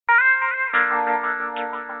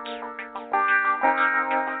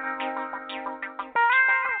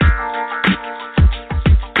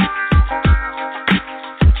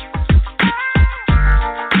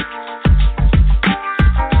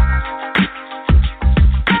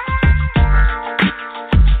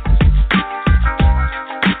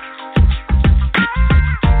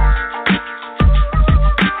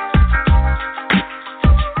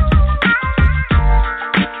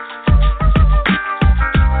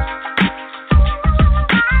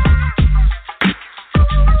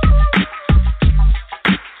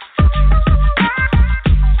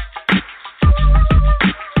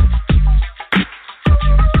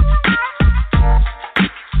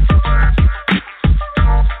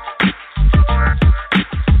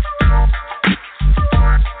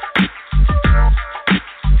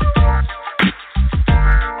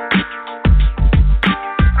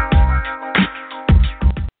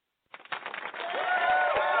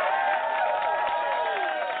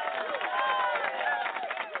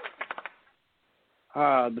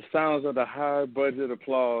The sounds of the high budget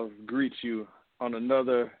applause greet you on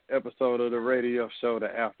another episode of the radio show, The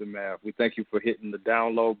Aftermath. We thank you for hitting the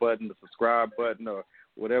download button, the subscribe button, or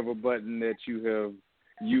whatever button that you have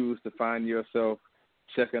used to find yourself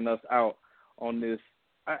checking us out on this.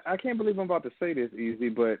 I can't believe I'm about to say this, Easy,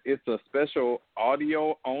 but it's a special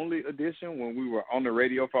audio-only edition when we were on the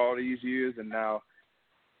radio for all these years, and now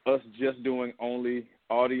us just doing only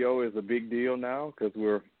audio is a big deal now because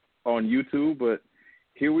we're on YouTube, but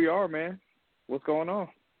here we are, man. What's going on?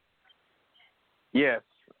 Yes,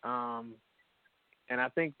 and I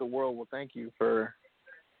think the world will thank you for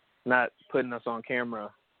not putting us on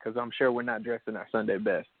camera because I'm sure we're not dressed in our Sunday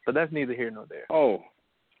best, but that's neither here nor there. Oh,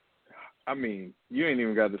 I mean, you ain't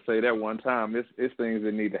even got to say that one time. It's things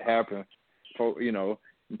that need to happen. For,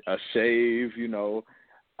 a shave,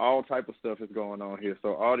 all type of stuff is going on here.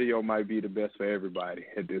 So audio might be the best for everybody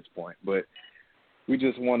at this point. But we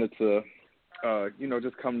just wanted to,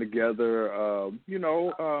 just come together,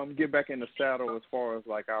 get back in the saddle as far as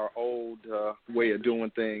like our old way of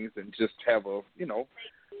doing things and just have a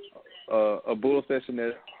bull session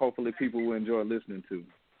that hopefully people will enjoy listening to.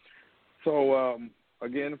 So,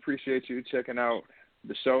 again, appreciate you checking out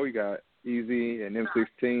the show. You got Easy and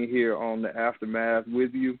M16 here on the Aftermath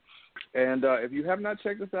with you. And if you have not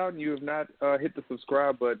checked us out and you have not hit the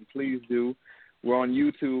subscribe button, please do. We're on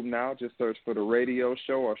YouTube now. Just search for The Radio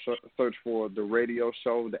Show or search for The Radio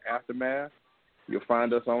Show, The Aftermath. You'll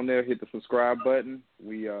find us on there. Hit the subscribe button.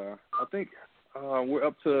 I think we're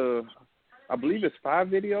up to, I believe it's 5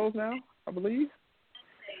 videos now,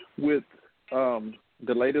 with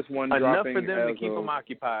the latest one dropping. Enough for them to keep them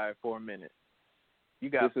occupied for a minute. You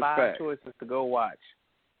got 5 choices to go watch.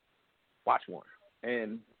 Watch one.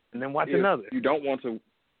 And then watch another. You don't want to,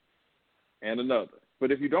 and another.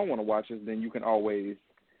 But if you don't want to watch it, then you can always,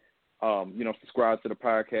 subscribe to the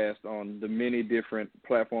podcast on the many different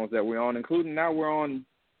platforms that we're on, including now we're on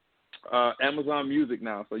Amazon Music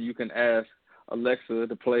now. So you can ask Alexa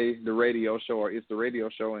to play the radio show or It's the Radio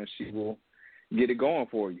Show, and she will get it going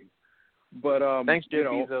for you. But, thanks,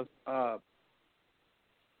 Jim.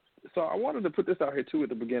 So I wanted to put this out here, too, at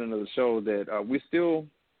the beginning of the show that we still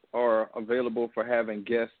are available for having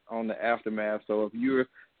guests on the Aftermath. So if you're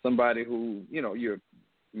somebody who, you're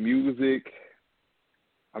music,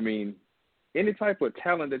 any type of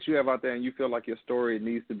talent that you have out there and you feel like your story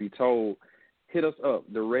needs to be told, hit us up,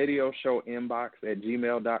 the radio show inbox at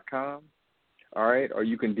gmail.com. All right. Or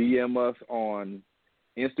you can DM us on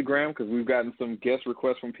Instagram because we've gotten some guest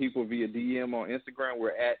requests from people via DM on Instagram.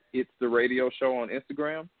 We're at It's the Radio Show on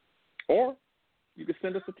Instagram. Or you can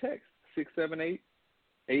send us a text,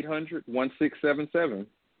 678-800-1677,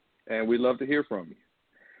 and we'd love to hear from you.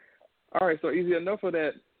 All right, so easy enough of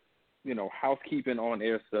that, housekeeping on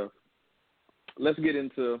air stuff. Let's get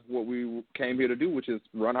into what we came here to do, which is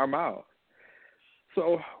run our mouths.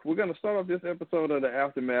 So we're going to start off this episode of the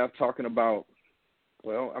Aftermath talking about,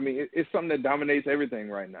 it's something that dominates everything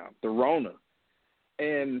right now, the Rona.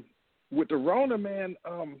 And with the Rona, man,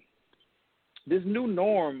 this new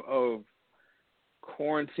norm of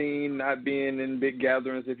quarantine, not being in big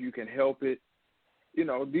gatherings if you can help it,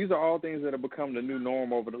 these are all things that have become the new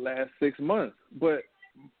norm over the last 6 months. But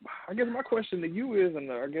I guess my question to you is, and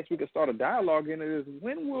I guess we could start a dialogue in it, is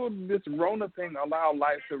when will this Rona thing allow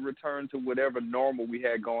life to return to whatever normal we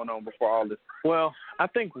had going on before all this? Well, I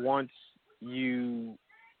think once we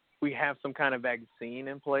have some kind of vaccine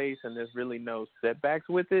in place and there's really no setbacks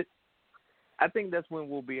with it, I think that's when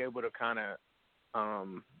we'll be able to kind of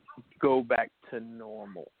go back to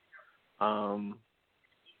normal.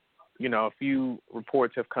 A few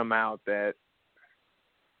reports have come out that,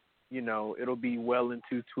 it'll be well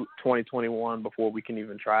into 2021 before we can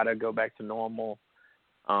even try to go back to normal.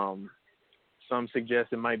 Some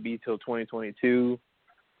suggest it might be till 2022.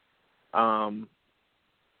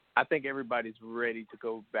 I think everybody's ready to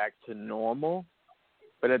go back to normal,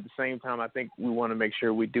 but at the same time, I think we want to make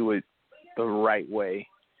sure we do it the right way.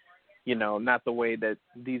 Not the way that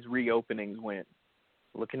these reopenings went.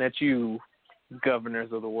 Looking at you,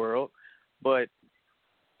 governors of the world. But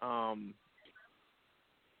I'm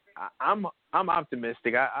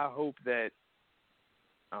optimistic. I hope that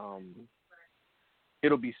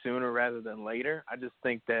it'll be sooner rather than later. I just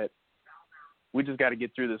think that we just got to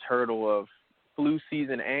get through this hurdle of flu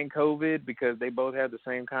season and COVID because they both have the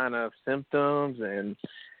same kind of symptoms and,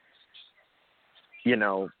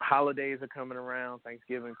 holidays are coming around,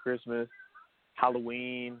 Thanksgiving, Christmas,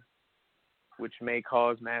 Halloween, which may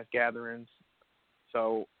cause mass gatherings.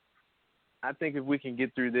 So I think if we can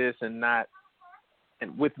get through this and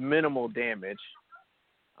with minimal damage,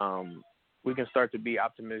 we can start to be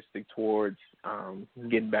optimistic towards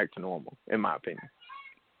getting back to normal, in my opinion.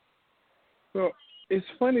 Well, it's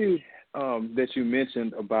funny that you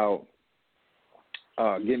mentioned about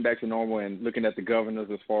getting back to normal and looking at the governors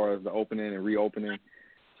as far as the opening and reopening.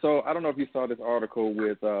 So I don't know if you saw this article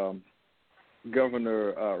with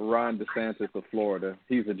Governor Ron DeSantis of Florida.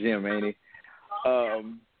 He's a gem, ain't he?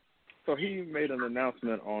 So he made an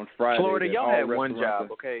announcement on Friday. Florida, that y'all all had one restaurants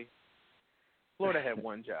job, okay? Florida had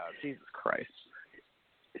one job. Jesus Christ.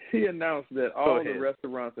 He announced that all the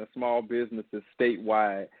restaurants and small businesses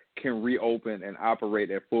statewide can reopen and operate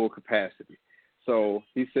at full capacity. So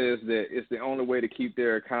he says that it's the only way to keep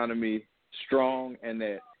their economy strong and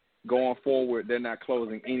that going forward they're not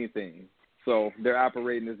closing anything. So they're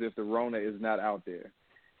operating as if the Rona is not out there.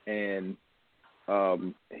 And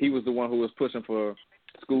he was the one who was pushing for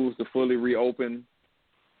schools to fully reopen.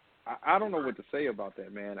 I don't know what to say about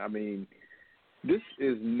that, man. I mean, this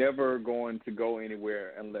is never going to go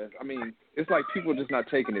anywhere unless, I mean, it's like people are just not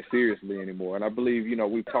taking it seriously anymore. And I believe,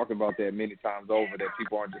 we've talked about that many times over, that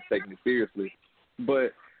people aren't just taking it seriously.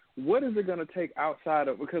 But what is it going to take outside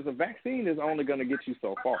of, because a vaccine is only going to get you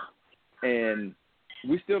so far. And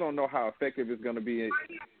we still don't know how effective it's going to be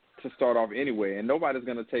to start off anyway. And nobody's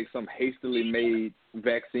going to take some hastily made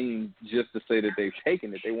vaccine just to say that they've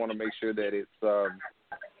taken it. They want to make sure that it's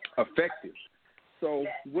effective. So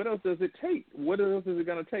what else does it take? What else is it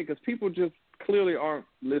going to take? Because people just clearly aren't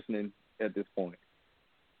listening at this point.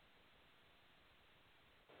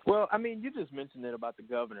 Well, I mean, you just mentioned it about the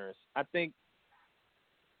governors. I think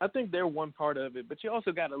they're one part of it, but you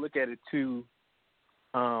also got to look at it too,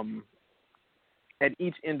 at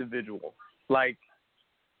each individual. Like,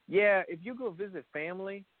 yeah, if you go visit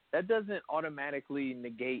family, that doesn't automatically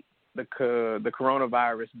negate the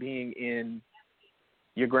coronavirus being in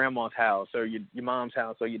your grandma's house or your mom's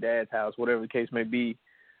house or your dad's house, whatever the case may be.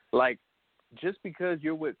 Like, just because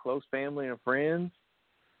you're with close family and friends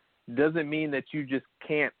doesn't mean that you just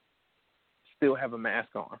can't still have a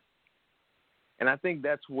mask on. And I think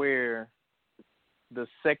that's where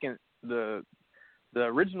the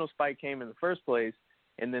original spike came in the first place,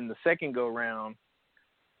 and then the second go round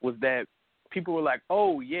was that people were like,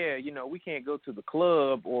 oh, yeah, we can't go to the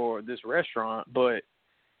club or this restaurant, but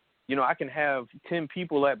I can have 10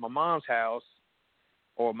 people at my mom's house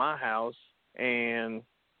or my house, and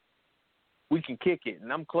we can kick it.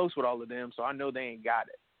 And I'm close with all of them, so I know they ain't got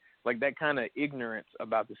it. Like, that kind of ignorance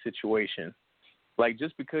about the situation. Like,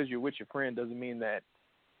 just because you're with your friend doesn't mean that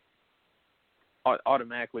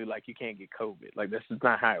automatically, like, you can't get COVID. Like, that's just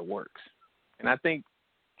not how it works. And I think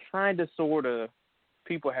trying to sort of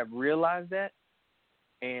people have realized that,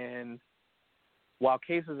 and while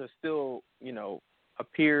cases are still,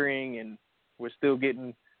 appearing and we're still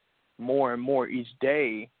getting more and more each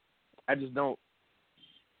day, I don't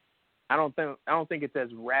think it's as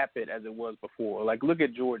rapid as it was before. Like, look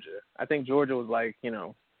at Georgia. I think Georgia was like,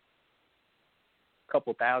 a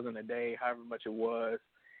couple thousand a day, however much it was.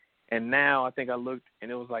 And now I think I looked and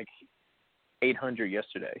it was like 800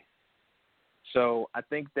 yesterday. So I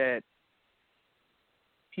think that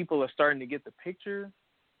people are starting to get the picture,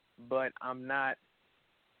 but I'm not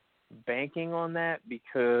banking on that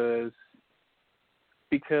because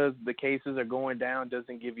the cases are going down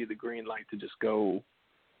doesn't give you the green light to just go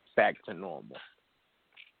back to normal.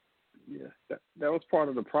 Yeah, that was part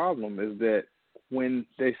of the problem, is that when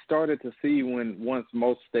they started to see once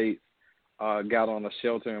most states got on a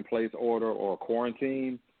shelter-in-place order or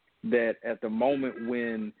quarantine, that at the moment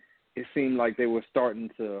when it seemed like they were starting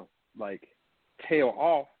to, like, tail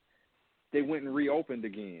off, they went and reopened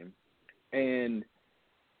again. And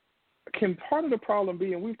can part of the problem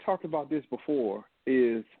be, and we've talked about this before,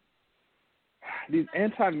 is these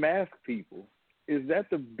anti-mask people? Is that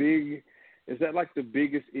like the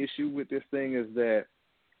biggest issue with this thing, is that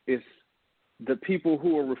it's the people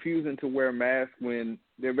who are refusing to wear masks when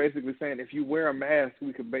they're basically saying if you wear a mask,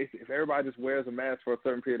 if everybody just wears a mask for a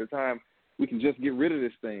certain period of time, we can just get rid of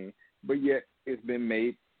this thing. But yet it's been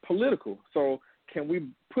made political. So can we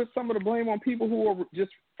put some of the blame on people who are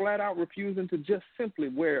just flat out refusing to just simply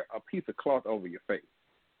wear a piece of cloth over your face?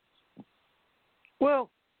 Well,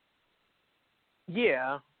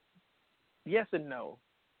 yeah. Yes and no.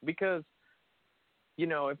 Because,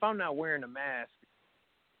 if I'm not wearing a mask,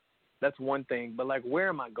 that's one thing. But, like, where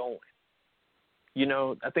am I going?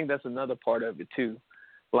 I think that's another part of it, too.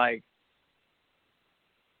 Like,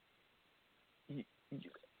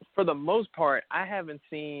 for the most part, I haven't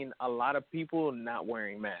seen a lot of people not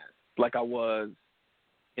wearing masks like I was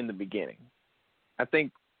in the beginning. I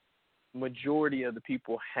think majority of the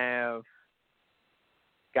people have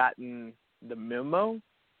gotten the memo.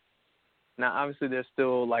 Now, obviously, there's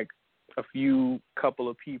still, like, a couple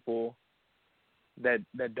of people that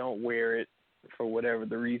don't wear it for whatever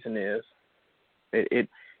the reason is. It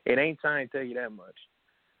ain't trying to tell you that much.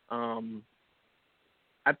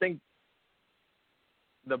 I think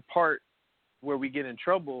the part where we get in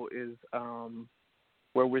trouble is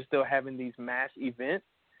where we're still having these mass events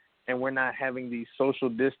and we're not having these social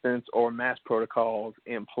distance or mass protocols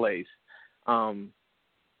in place.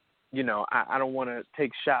 You know, I don't want to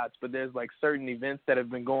take shots, but there's like certain events that have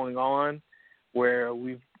been going on where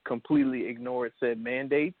we've completely ignored said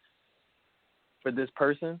mandates for this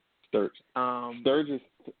person. Sturgis.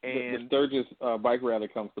 The Sturgis bike rally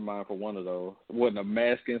comes to mind for one of those. Wasn't a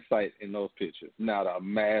mask in sight in those pictures. Not a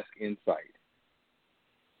mask in sight.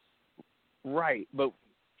 Right, but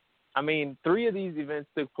I mean, 3 of these events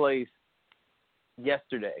took place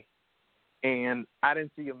yesterday, and I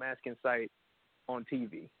didn't see a mask in sight on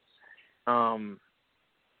TV.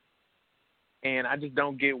 And I just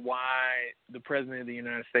don't get why the President of the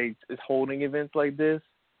United States is holding events like this,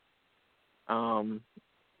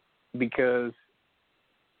 because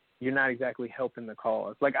you're not exactly helping the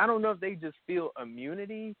cause. Like, I don't know if they just feel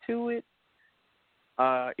immunity to it,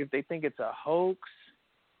 if they think it's a hoax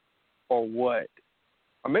or what.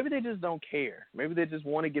 Or maybe they just don't care. Maybe they just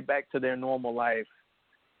want to get back to their normal life.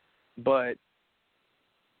 But,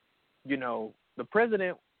 you know, the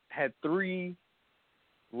president had 3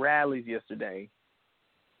 rallies yesterday.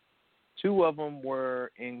 2 of them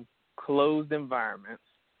were in closed environments,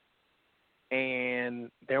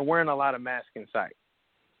 and there weren't a lot of masks in sight.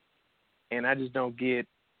 And I just don't get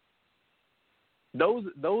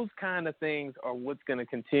those kind of things are what's going to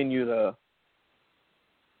continue to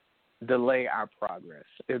delay our progress,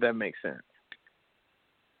 if that makes sense.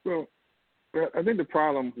 Well, I think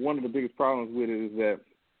one of the biggest problems with it is that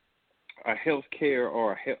a health care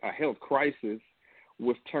or a health crisis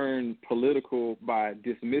was turned political by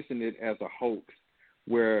dismissing it as a hoax,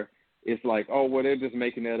 where it's like, oh, well, they're just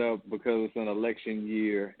making that up because it's an election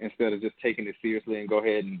year, instead of just taking it seriously and go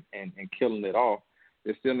ahead and killing it off.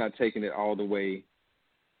 They're still not taking it all the way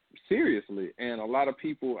seriously. And a lot of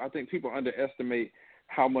people, I think people underestimate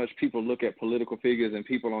how much people look at political figures and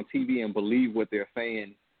people on TV and believe what they're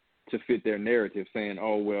saying to fit their narrative, saying,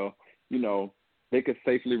 oh, well, you know, they could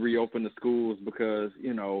safely reopen the schools because,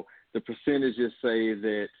 you know, the percentages say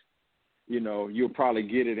that, you know, you'll probably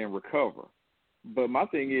get it and recover. But my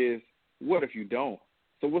thing is, what if you don't?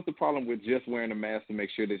 So what's the problem with just wearing a mask to make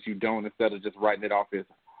sure that you don't, instead of just writing it off as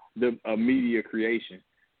a media creation?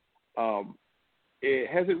 Has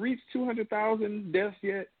it reached 200,000 deaths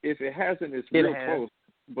yet? If it hasn't, it's real close.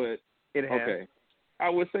 But it has. Okay, I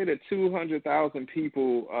would say that 200,000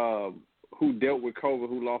 people who dealt with COVID,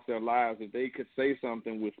 who lost their lives, if they could say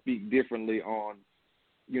something, would speak differently on,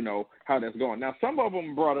 you know, how that's going. Now, some of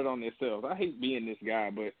them brought it on themselves. I hate being this guy,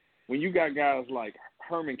 but when you got guys like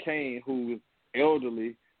Herman Cain, who's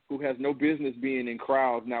elderly, who has no business being in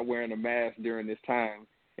crowds, not wearing a mask during this time,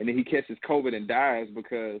 and then he catches COVID and dies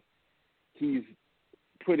because he's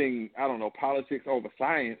putting, I don't know, politics over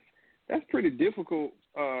science, that's pretty difficult.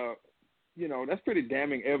 You know, that's pretty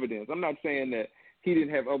damning evidence. I'm not saying that he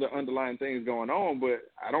didn't have other underlying things going on, but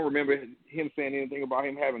I don't remember him saying anything about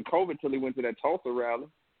him having COVID till he went to that Tulsa rally,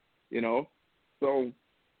 you know. So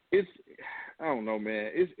it's, I don't know,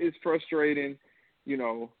 man. It's frustrating. You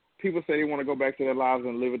know, people say they want to go back to their lives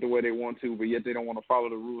and live it the way they want to, but yet they don't want to follow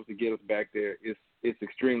the rules to get us back there. It's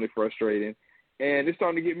extremely frustrating, and it's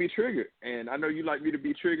starting to get me triggered. And I know you like me to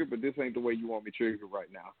be triggered, but this ain't the way you want me triggered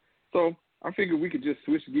right now. So I figured we could just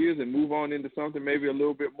switch gears and move on into something maybe a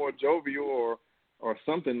little bit more jovial or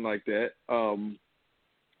something like that. When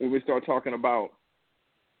we start talking about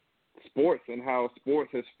sports and how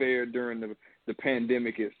sports has fared during the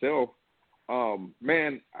pandemic itself,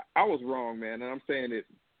 man, I was wrong, man. And I'm saying it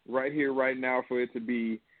right here, right now, for it to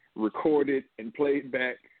be recorded and played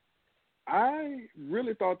back. I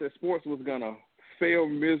really thought that sports was going to fail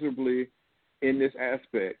miserably in this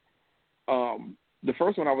aspect. The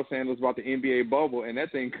first one I was saying was about the NBA bubble, and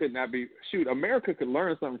that thing could not be – shoot, America could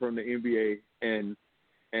learn something from the NBA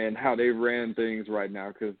and how they ran things right now,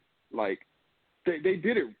 because, like, they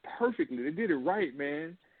did it perfectly. They did it right,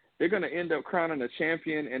 man. They're going to end up crowning a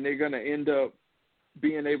champion, and they're going to end up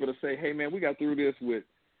being able to say, hey, man, we got through this with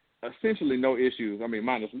essentially no issues. I mean,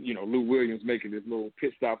 minus, you know, Lou Williams making this little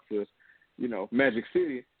pit stop to, you know, Magic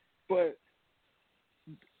City. But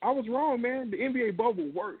I was wrong, man. The NBA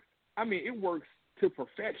bubble works. I mean, it works to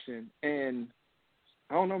perfection. And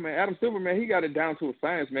I don't know, man. Adam Silver, man, he got it down to a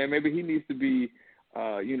science, man. Maybe he needs to be,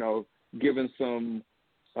 you know, given some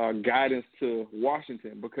guidance to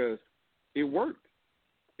Washington, because it worked.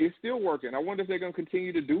 It's still working. I wonder if they're going to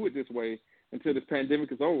continue to do it this way until this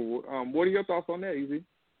pandemic is over. What are your thoughts on that, Easy?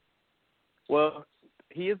 Well,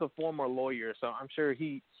 he is a former lawyer, so I'm sure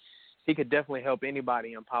he he could definitely help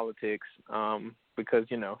anybody in politics because,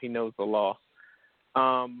 you know, he knows the law.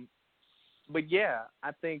 But, yeah,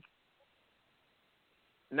 I think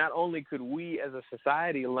not only could we as a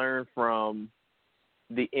society learn from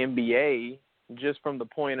the NBA just from the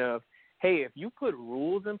point of, hey, if you put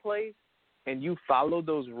rules in place and you follow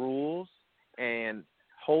those rules and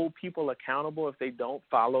hold people accountable if they don't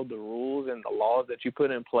follow the rules and the laws that you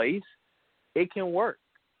put in place, it can work.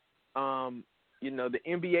 You know, the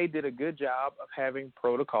NBA did a good job of having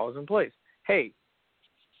protocols in place. Hey,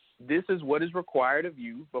 this is what is required of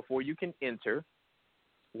you before you can enter.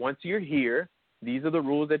 Once you're here, these are the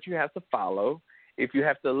rules that you have to follow. If you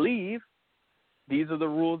have to leave, these are the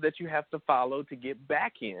rules that you have to follow to get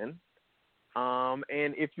back in. And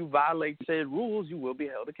if you violate said rules, you will be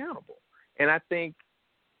held accountable. And I think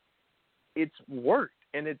it's worked,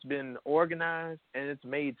 and it's been organized, and it's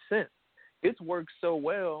made sense. It's worked so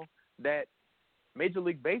well that Major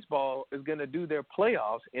League Baseball is going to do their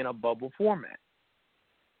playoffs in a bubble format.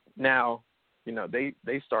 Now, you know, they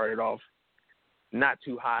started off not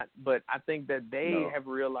too hot, but I think that they have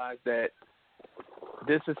realized that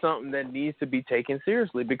this is something that needs to be taken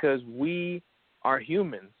seriously because we are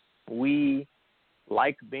humans. We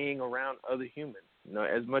like being around other humans. You know,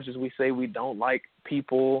 as much as we say we don't like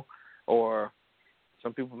people, or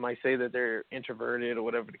some people might say that they're introverted or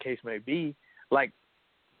whatever the case may be, like,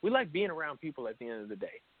 we like being around people at the end of the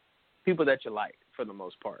day, people that you like for the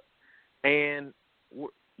most part. And,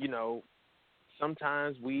 you know,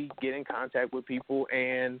 sometimes we get in contact with people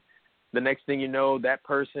and the next thing you know, that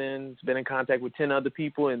person's been in contact with 10 other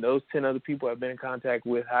people, and those 10 other people have been in contact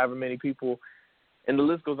with however many people, and the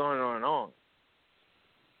list goes on and on and on.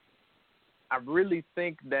 I really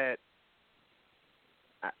think that,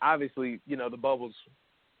 obviously, you know, the bubble's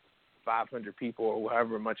 500 people or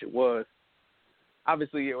however much it was.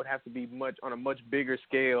 Obviously, it would have to be on a much bigger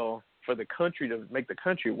scale for the country to make the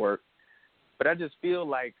country work. But I just feel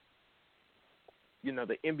like, you know,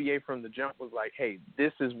 the NBA from the jump was like, hey,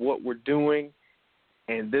 this is what we're doing,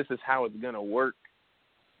 and this is how it's going to work.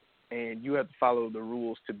 And you have to follow the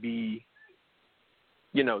rules to be,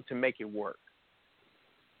 you know, to make it work.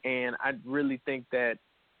 And I really think that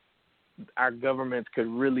our governments could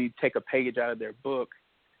really take a page out of their book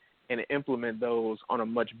and implement those on a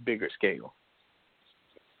much bigger scale.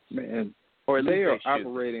 Man, or at least they are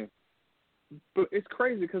operating. But it's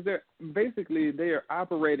crazy because they are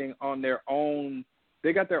operating on their own.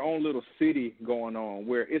 They got their own little city going on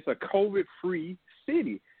where it's a COVID-free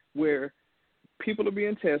city where people are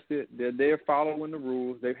being tested. They're following the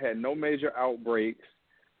rules. They've had no major outbreaks.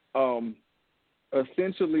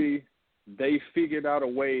 Essentially, they figured out a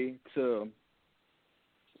way to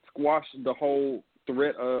squash the whole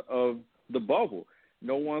threat of the bubble.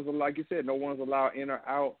 No one's, like you said, no one's allowed in or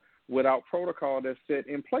out without protocol that's set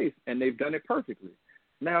in place, and they've done it perfectly.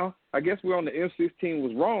 Now, I guess we're on the M16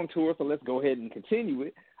 was wrong to us, so let's go ahead and continue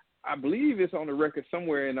it. I believe it's on the record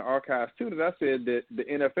somewhere in the archives, too, that I said that the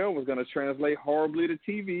NFL was going to translate horribly to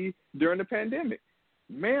TV during the pandemic.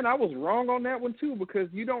 Man, I was wrong on that one, too, because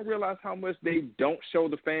you don't realize how much they don't show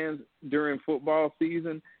the fans during football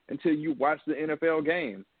season until you watch the NFL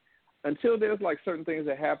game. Until there's, like, certain things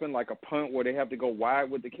that happen, like a punt where they have to go wide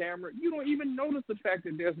with the camera, you don't even notice the fact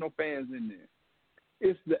that there's no fans in there.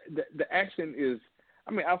 It's the action is,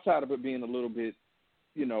 I mean, outside of it being a little bit,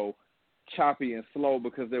 you know, choppy and slow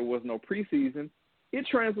because there was no preseason, it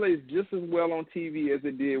translates just as well on TV as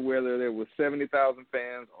it did whether there was 70,000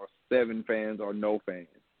 fans or 7 fans or no fans.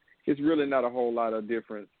 It's really not a whole lot of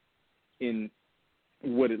difference in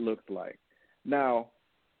what it looks like. Now,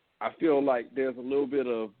 I feel like there's a little bit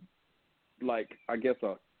of, like, I guess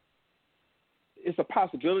it's a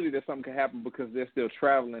possibility that something could happen because they're still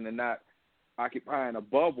traveling and not occupying a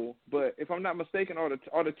bubble. But if I'm not mistaken, are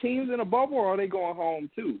the teams in a bubble or are they going home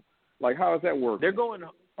too? Like, how is that working? They're going.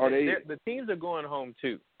 The teams are going home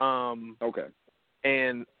too. Okay.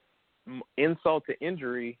 And insult to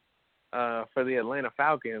injury for the Atlanta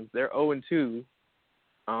Falcons, they're 0-2,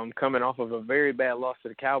 coming off of a very bad loss to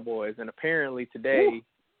the Cowboys. And apparently today,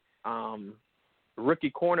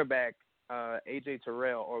 rookie cornerback AJ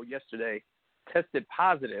Terrell, or yesterday, tested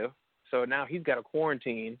positive. So now he's got a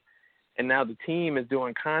quarantine. And now the team is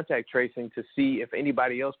doing contact tracing to see if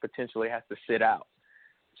anybody else potentially has to sit out.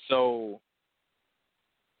 So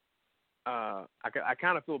I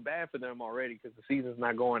kind of feel bad for them already because the season's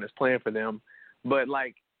not going as planned for them. But,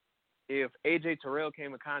 like, if A.J. Terrell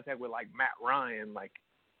came in contact with, like, Matt Ryan, like,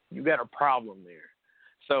 you got a problem there.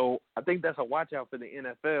 So I think that's a watch-out for the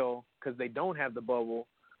NFL because they don't have the bubble.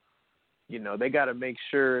 You know, they got to make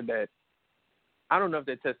sure that I don't know if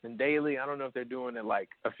they're testing daily. I don't know if they're doing it like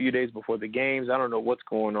a few days before the games. I don't know what's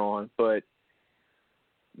going on. But,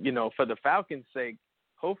 you know, for the Falcons' sake,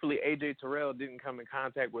 hopefully A.J. Terrell didn't come in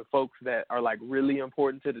contact with folks that are, like, really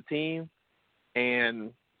important to the team,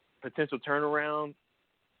 and potential turnaround,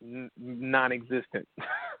 non-existent.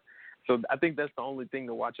 So I think that's the only thing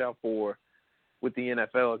to watch out for with the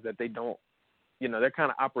NFL is that they don't, you know, they're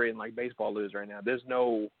kind of operating like baseball is right now. There's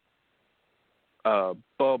no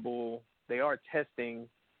bubble. They are testing,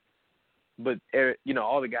 but, you know,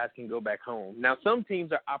 all the guys can go back home. Now, some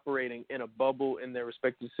teams are operating in a bubble in their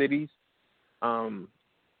respective cities,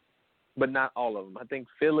 but not all of them. I think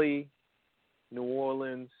Philly, New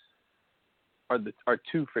Orleans are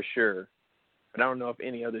two for sure, but I don't know if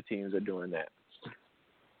any other teams are doing that.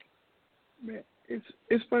 Man,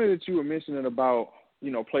 it's funny that you were mentioning about,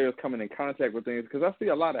 you know, players coming in contact with things, because I see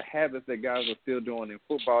a lot of habits that guys are still doing in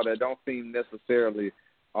football that don't seem necessarily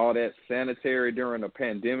all that sanitary during a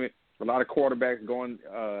pandemic. A lot of quarterbacks going,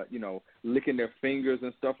 you know, licking their fingers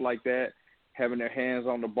and stuff like that, having their hands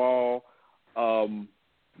on the ball.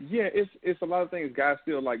 Yeah, it's a lot of things guys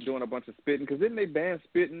still like doing a bunch of spitting, because didn't they ban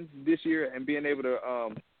spitting this year and being able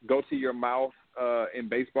to go to your mouth in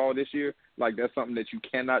baseball this year? Like, that's something that you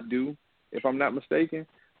cannot do, if I'm not mistaken.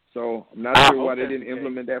 So I'm not sure why they didn't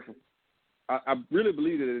implement that. I really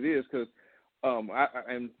believe that it is, because I'm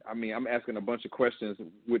asking a bunch of questions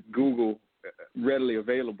with Google readily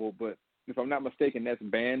available, but if I'm not mistaken, that's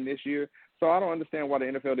banned this year. So I don't understand why the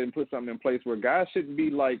NFL didn't put something in place where guys shouldn't be,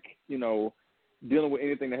 like, you know, dealing with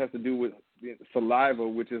anything that has to do with saliva,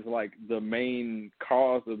 which is like the main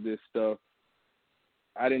cause of this stuff.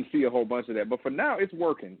 I didn't see a whole bunch of that, but for now it's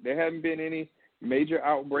working. There haven't been any major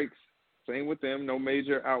outbreaks. Same with them, no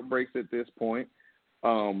major outbreaks at this point.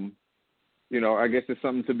 You know, I guess it's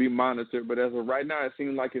something to be monitored, but as of right now, it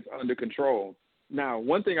seems like it's under control. Now,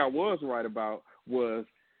 one thing I was right about was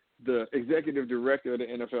the executive director of the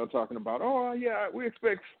NFL talking about, oh, yeah, we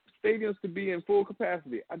expect stadiums to be in full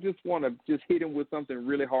capacity. I just want to just hit him with something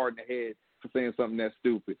really hard in the head for saying something that's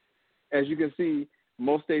stupid. As you can see,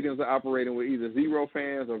 most stadiums are operating with either zero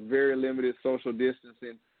fans or very limited social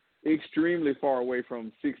distancing, extremely far away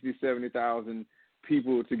from 60, 70,000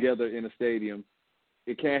 people together in a stadium.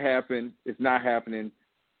 It can't happen. It's not happening.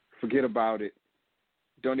 Forget about it.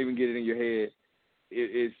 Don't even get it in your head.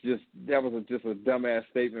 It's just that was just a dumbass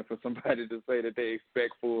statement for somebody to say that they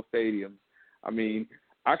expect full stadiums. I mean,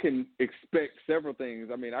 I can expect several things.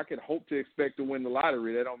 I mean, I can hope to expect to win the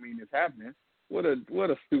lottery. That don't mean it's happening. What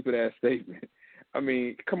a stupid ass statement. I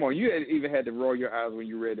mean, come on. You even had to roll your eyes when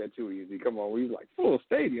you read that too, Easy. Come on. We was like, full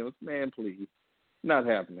stadiums, man, please. Not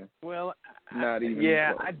happening. Well, not even.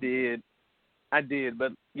 Yeah, close. I did,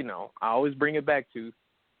 but you know, I always bring it back to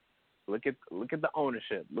look at the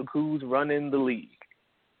ownership. Look who's running the league.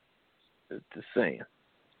 Just saying.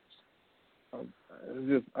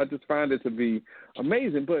 I just find it to be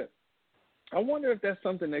amazing, but I wonder if that's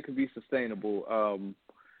something that could be sustainable.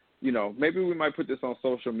 You know, maybe we might put this on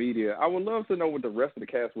social media. I would love to know what the rest of the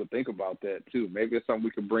cast would think about that too. Maybe it's something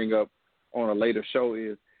we could bring up on a later show.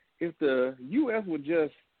 Is if the U.S. would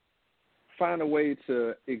just find a way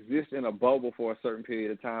to exist in a bubble for a certain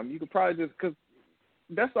period of time, you could probably just, because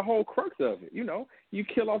that's the whole crux of it. You know, you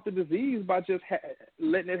kill off the disease by just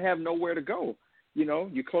letting it have nowhere to go. You know,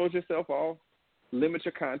 you close yourself off, limit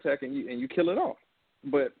your contact, and you kill it off.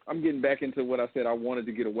 But I'm getting back into what I said I wanted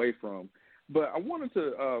to get away from. But I wanted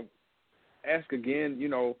to ask again, you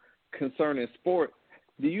know, concerning sport,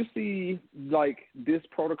 do you see, like, this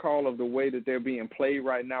protocol of the way that they're being played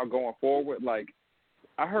right now going forward? Like,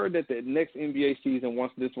 I heard that the next NBA season,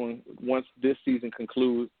 once this season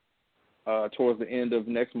concludes towards the end of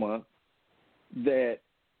next month, that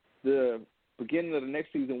the beginning of the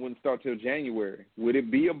next season wouldn't start till January. Would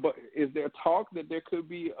it be is there talk that there could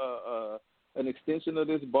be an extension of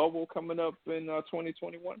this bubble coming up in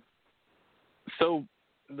 2021? So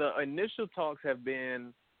the initial talks have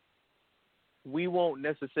been, we won't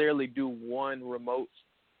necessarily do one remote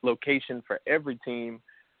location for every team,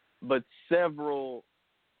 but several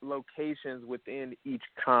locations within each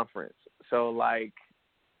conference. So like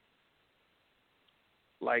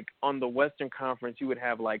on the Western Conference, you would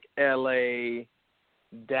have like LA,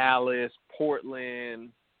 Dallas, Portland,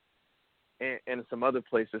 and some other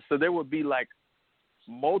places. So there would be like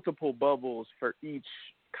multiple bubbles for each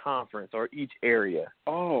conference or each area.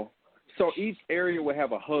 Oh, so each area would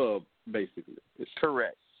have a hub, basically.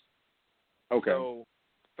 Correct. Okay. So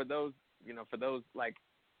for those like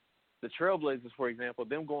the Trailblazers, for example,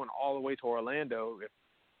 them going all the way to Orlando, if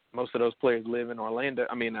most of those players live in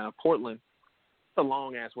Portland, it's a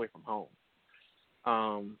long ass way from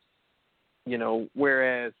home. You know,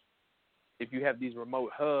 whereas if you have these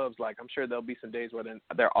remote hubs, like I'm sure there'll be some days where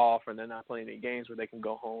they're off and they're not playing any games where they can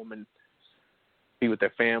go home and be with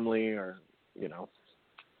their family or,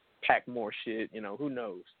 pack more shit, who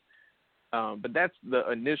knows. But that's the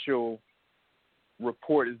initial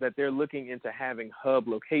report, is that they're looking into having hub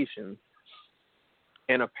locations.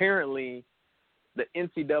 And apparently the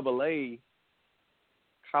NCAA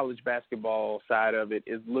college basketball side of it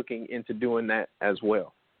is looking into doing that as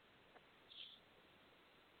well.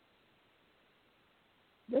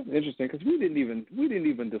 That's interesting, because we didn't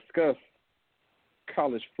even discuss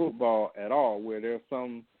college football at all, where there are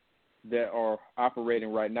some that are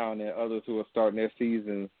operating right now and there are others who are starting their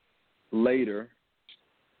seasons later,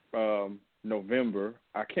 November.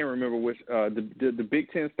 I can't remember which. The Big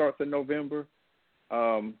Ten starts in November.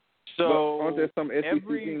 So aren't there some SEC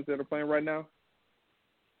teams that are playing right now?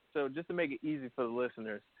 So just to make it easy for the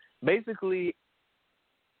listeners, basically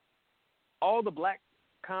all the black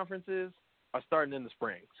conferences are starting in the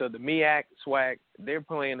spring. So the MEAC, SWAC, they're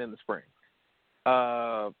playing in the spring.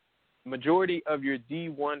 Majority of your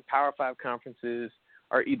D1 Power 5 conferences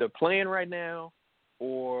are either playing right now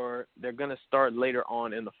or they're going to start later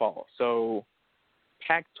on in the fall. So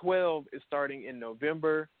Pac-12 is starting in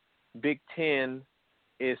November. Big Ten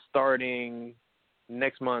is starting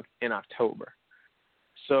next month in October.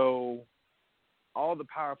 So all the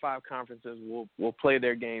Power 5 conferences will play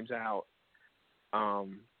their games out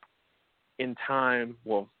in time.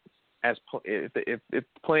 Well, if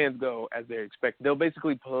plans go as they expect, they'll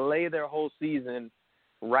basically play their whole season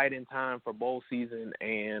right in time for bowl season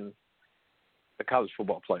and the college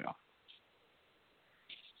football playoff.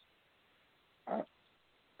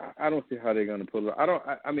 I don't see how they're going to pull it. I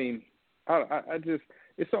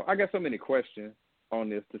got so many questions on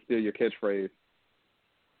this, to steal your catchphrase,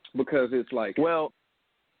 because it's like, well,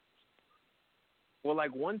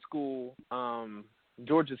 like one school,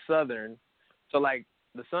 Georgia Southern. So like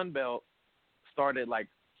the Sun Belt started like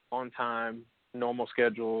on time, normal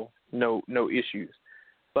schedule, no issues.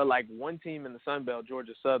 But like one team in the Sun Belt,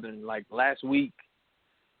 Georgia Southern, like last week,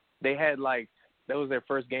 they had that was their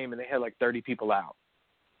first game and they had like 30 people out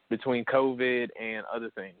between COVID and other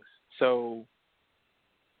things. So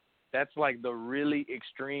that's like the really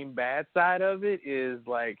extreme bad side of it, is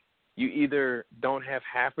like you either don't have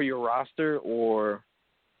half of your roster or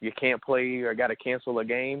you can't play or got to cancel a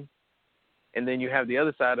game. And then you have the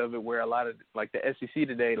other side of it where a lot of, like the SEC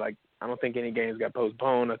today, like I don't think any games got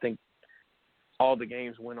postponed. I think all the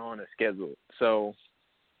games went on as scheduled. So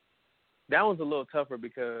that one's a little tougher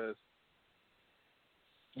because,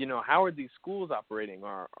 how are these schools operating?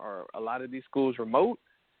 Are a lot of these schools remote?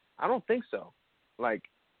 I don't think so. Like,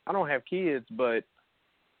 I don't have kids, but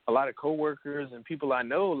a lot of coworkers and people I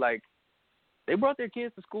know, like, they brought their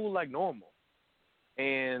kids to school like normal.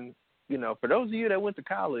 And, for those of you that went to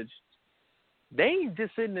college, they ain't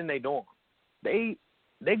just sitting in their dorm. They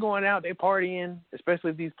going out, they partying,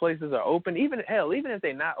 especially if these places are open. Even if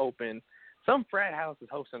they're not open, some frat house is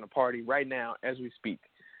hosting a party right now as we speak.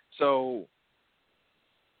 So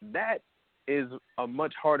that is a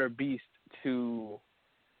much harder beast to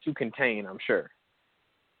contain, I'm sure.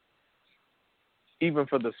 Even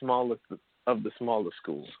for the smallest of the smallest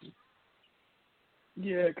schools.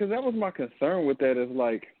 Yeah, because that was my concern with that, is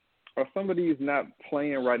like, are some of these not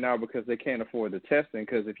playing right now because they can't afford the testing?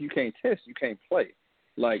 Because if you can't test, you can't play.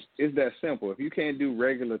 Like, it's that simple. If you can't do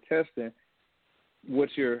regular testing, what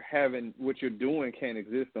you're doing can't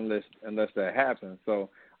exist unless that happens. So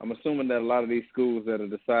I'm assuming that a lot of these schools that are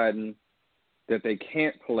deciding that they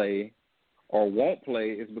can't play or won't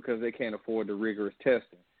play is because they can't afford the rigorous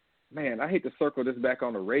testing. Man, I hate to circle this back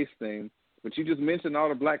on the race thing, but you just mentioned all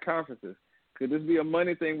the black conferences. Could this be a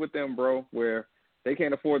money thing with them, bro, where they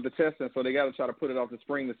can't afford the testing, so they got to try to put it off the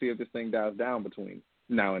spring to see if this thing dies down between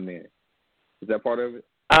now and then? Is that part of it?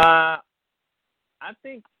 I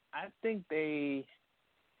think they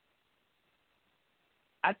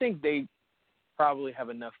probably have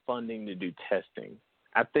enough funding to do testing.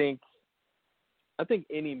 I think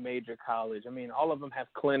any major college, I mean, all of them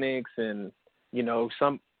have clinics and,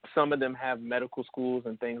 some of them have medical schools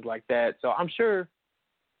and things like that. So I'm sure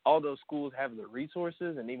all those schools have the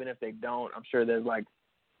resources, and even if they don't, I'm sure there's like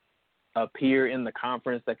a peer in the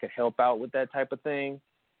conference that could help out with that type of thing.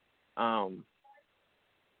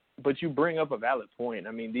 But you bring up a valid point.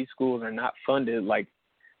 I mean, these schools are not funded like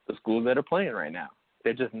the schools that are playing right now.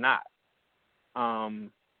 They're just not.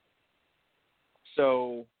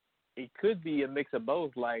 So it could be a mix of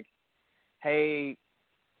both. Like, hey,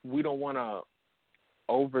 we don't want to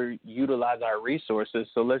overutilize our resources,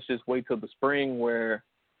 so let's just wait till the spring where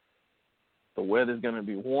the weather's going to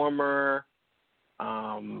be warmer.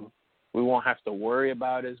 we won't have to worry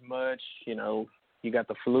about as much. You know, you got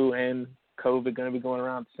the flu and COVID going to be going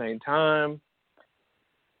around at the same time.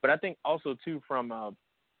 But I think also, too, from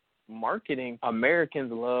marketing,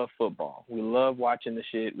 Americans love football. We love watching the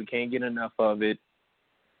shit. We can't get enough of it.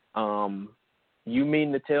 You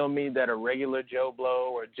mean to tell me that a regular Joe Blow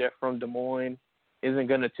or Jeff from Des Moines isn't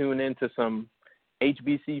going to tune into some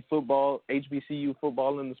HBCU football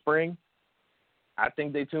in the spring? I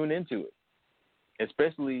think they tune into it,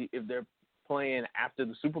 especially if they're playing after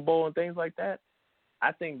the Super Bowl and things like that.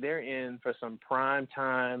 I think they're in for some prime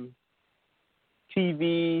time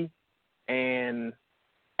TV and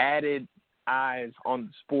added eyes on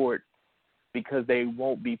the sport because they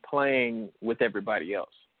won't be playing with everybody else.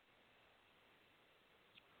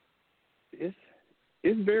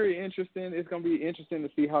 It's very interesting. It's going to be interesting to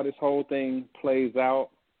see how this whole thing plays out.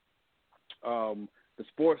 The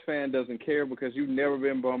sports fan doesn't care because you've never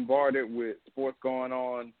been bombarded with sports going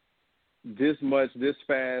on this much, this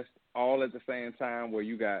fast, all at the same time, where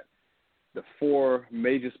you got the 4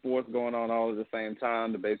 major sports going on all at the same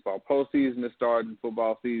time. The baseball postseason is starting,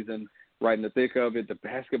 football season right in the thick of it, the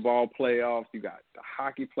basketball playoffs, you got the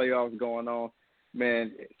hockey playoffs going on.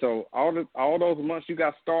 Man, so all those months you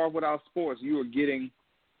got starved without sports, you are getting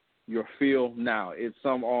your fill now. It's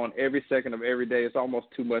some on every second of every day. It's almost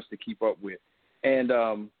too much to keep up with. And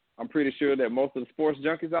I'm pretty sure that most of the sports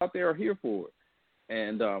junkies out there are here for it.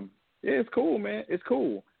 And, yeah, it's cool, man. It's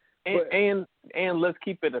cool. And let's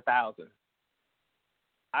keep it 1,000.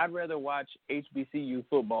 I'd rather watch HBCU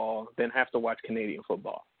football than have to watch Canadian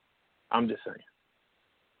football. I'm just saying.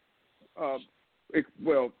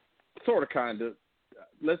 Well, sort of, kind of.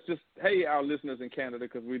 Let's just, hey, our listeners in Canada,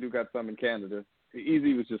 because we do got some in Canada.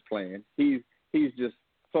 Easy was just playing. He's just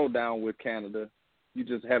so down with Canada. You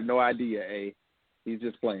just have no idea, A. He's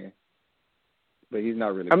just playing. But he's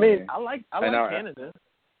not really playing. I like Canada.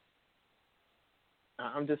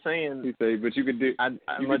 I'm just saying. You say, but you could do.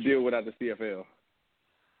 You could deal without the CFL.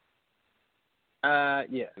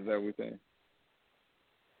 Yeah. Is that what we're saying?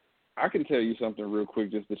 I can tell you something real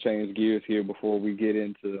quick just to change gears here before we get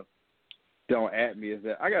into Don't At Me, is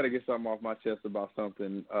that I got to get something off my chest about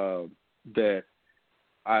something that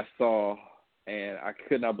I saw, and I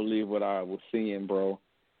could not believe what I was seeing, bro.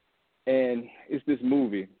 And it's this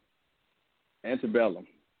movie, Antebellum.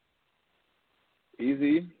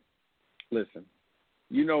 Easy. Listen,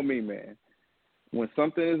 you know me, man. When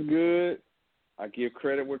something is good, I give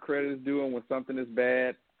credit where credit is due, and when something is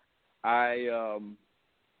bad, I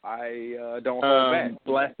don't hold back.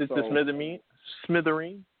 Blasted to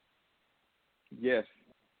smithereen. Yes.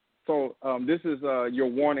 So this is your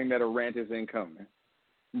warning that a rant is incoming.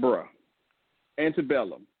 Bruh.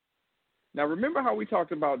 Antebellum. Now, remember how we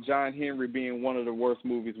talked about John Henry being one of the worst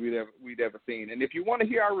movies we'd ever seen? And if you want to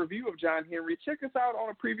hear our review of John Henry, check us out on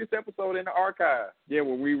a previous episode in the archive. Yeah,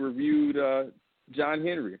 where we reviewed John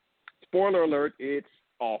Henry. Spoiler alert, it's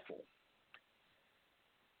awful.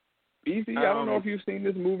 Easy, I don't know if you've seen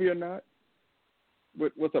this movie or not.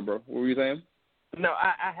 What's up, bro? What were you saying? No,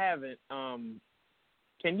 I haven't.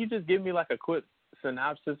 Can you just give me like a quick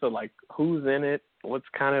synopsis of like who's in it? What's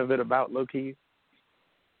kind of it about, low-key?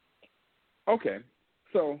 Okay.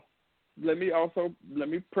 So let me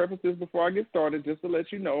preface this before I get started just to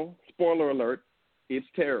let you know, spoiler alert, it's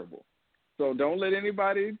terrible. So don't let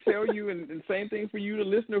anybody tell you, and same thing for you, the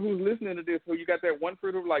listener who's listening to this, who you got that one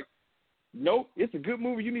fruit of like, nope, it's a good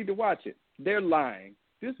movie, you need to watch it. They're lying.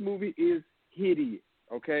 This movie is hideous,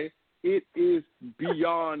 okay? It is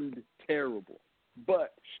beyond terrible.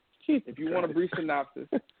 But if you want a brief synopsis,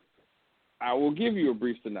 I will give you a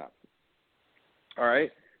brief synopsis. All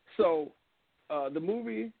right? So the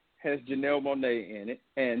movie has Janelle Monáe in it,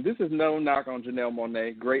 and this is no knock on Janelle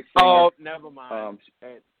Monáe. Great singer. Oh, never mind.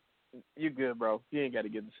 You good, bro. You ain't got to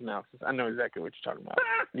give the synopsis. I know exactly what you're talking about.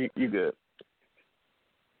 You good.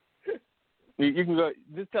 You can go.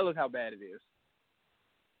 Just tell us how bad it is.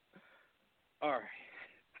 All right.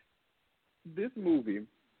 This movie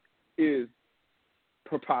is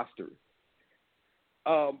preposterous.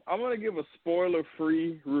 I'm going to give a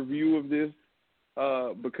spoiler-free review of this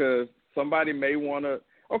because somebody may want to.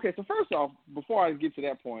 Okay, so first off, before I get to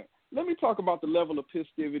that point, let me talk about the level of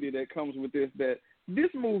festivity that comes with this, that this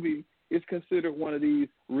movie is considered one of these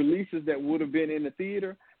releases that would have been in the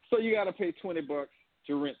theater, so you got to pay $20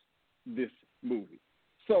 to rent this movie.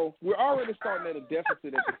 So we're already starting at a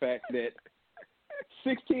deficit at the fact that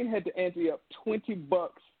 16 had to ante up $20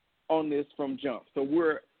 on this from jump. So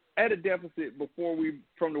we're at a deficit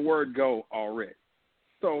from the word go already.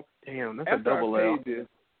 So damn, that's a double L.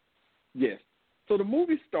 Yes. So the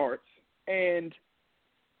movie starts, and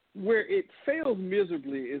where it fails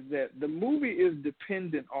miserably is that the movie is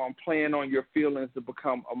dependent on playing on your feelings to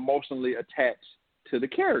become emotionally attached to the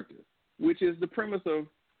characters, which is the premise of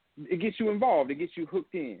it gets you involved, it gets you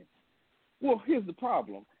hooked in. Well, here's the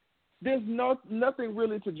problem. There's nothing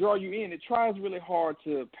really to draw you in. It tries really hard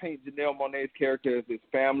to paint Janelle Monáe's character as this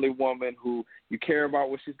family woman who you care about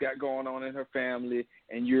what she's got going on in her family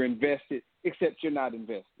and you're invested, except you're not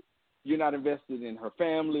invested. You're not invested in her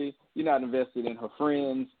family. You're not invested in her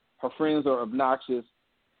friends. Her friends are obnoxious.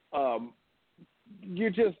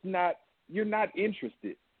 You're not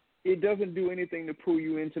interested. It doesn't do anything to pull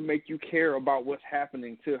you in to make you care about what's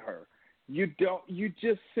happening to her. You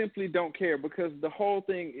just simply don't care because the whole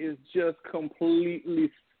thing is just completely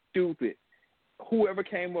stupid. Whoever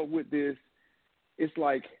came up with this, it's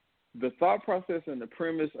like the thought process and the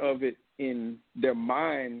premise of it in their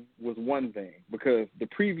mind was one thing because the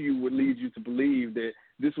preview would lead you to believe that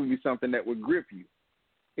this would be something that would grip you,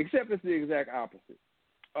 except it's the exact opposite.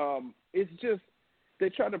 It's just they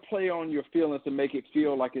try to play on your feelings to make it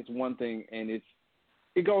feel like it's one thing, and it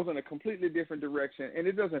goes in a completely different direction, and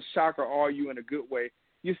it doesn't shock or awe you in a good way.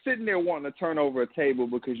 You're sitting there wanting to turn over a table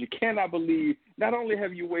because you cannot believe not only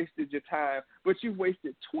have you wasted your time, but you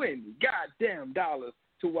wasted $20 goddamn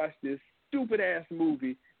to watch this stupid-ass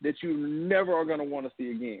movie that you never are going to want to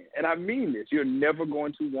see again. And I mean this. You're never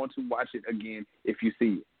going to want to watch it again if you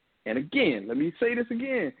see it. And again, let me say this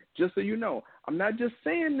again, just so you know. I'm not just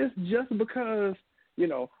saying this just because,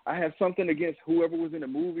 I have something against whoever was in the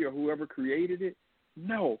movie or whoever created it.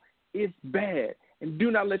 No, it's bad. And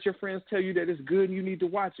do not let your friends tell you that it's good and you need to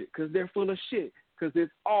watch it because they're full of shit because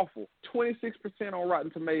it's awful. 26% on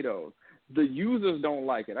Rotten Tomatoes. The users don't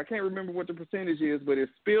like it. I can't remember what the percentage is, but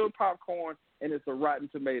it's spilled popcorn and it's a Rotten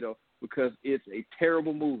Tomato because it's a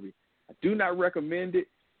terrible movie. I do not recommend it.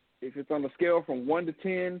 If it's on a scale from 1 to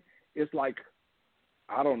 10, it's like,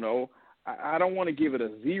 I don't know. I don't want to give it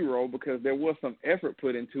a 0 because there was some effort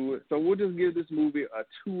put into it. So we'll just give this movie a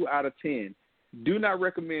 2 out of 10. Do not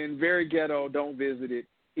recommend. Very ghetto. Don't visit it.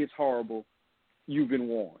 It's horrible. You've been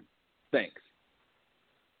warned. Thanks.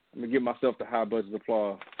 I'm going to give myself the high budget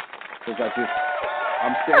applause because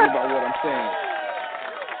I'm serious about what I'm saying.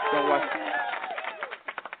 Don't watch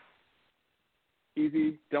it.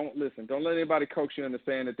 Easy. Don't listen. Don't let anybody coax you into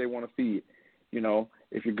saying that they want to see it.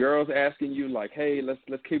 If your girl's asking you like, hey, let's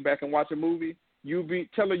kick back and watch a movie,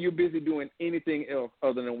 tell her you're busy doing anything else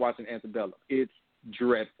other than watching Antebellum. It's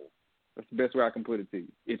dreadful. That's the best way I can put it to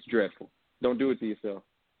you. It's dreadful. Don't do it to yourself.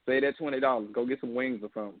 Say that $20. Go get some wings or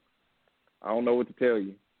something. I don't know what to tell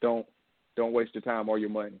you. Don't waste your time or your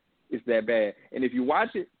money. It's that bad. And if you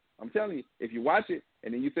watch it, I'm telling you, if you watch it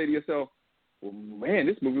and then you say to yourself, well, man,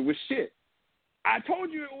 this movie was shit. I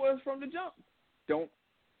told you it was from the jump. Don't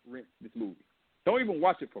rent this movie. Don't even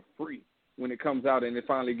watch it for free when it comes out and it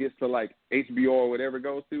finally gets to like HBO or whatever it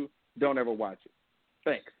goes to. Don't ever watch it.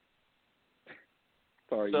 Thanks.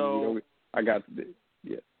 Sorry, I got this.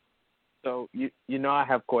 Yeah. So I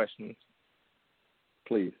have questions.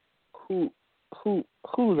 Please.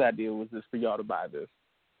 Whose idea was this for y'all to buy this?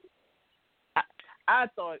 I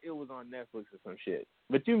thought it was on Netflix or some shit.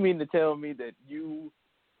 But you mean to tell me that you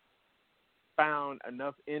found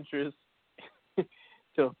enough interest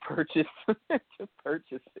to purchase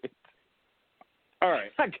it? All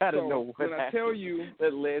right. I gotta know what when I tell you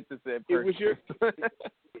that led to that purchase.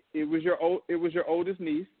 It was your oldest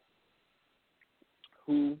niece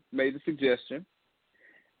who made the suggestion,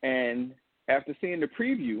 and after seeing the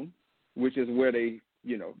preview, which is where they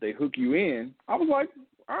hook you in, I was like,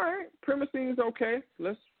 all right, premise seems okay.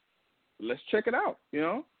 Let's check it out.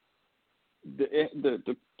 The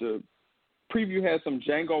preview has some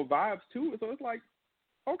Django vibes too, so it's like,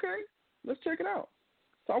 okay, let's check it out.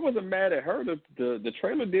 So I wasn't mad at her. The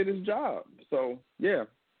trailer did its job. So yeah,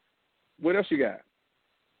 what else you got?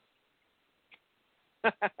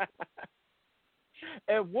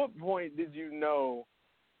 At what point did you know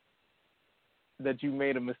that you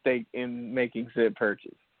made a mistake in making said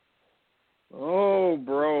purchase? Oh,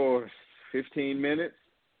 bro, 15 minutes.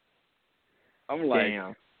 I'm like,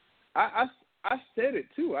 damn. I said it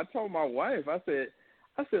too. I told my wife. I said,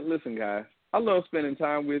 listen, guys, I love spending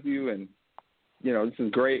time with you, and this is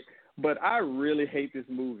great. But I really hate this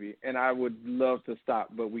movie, and I would love to stop,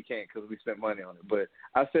 but we can't because we spent money on it. But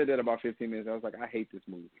I said that about 15 minutes. I was like, I hate this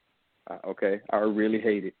movie. Okay, I really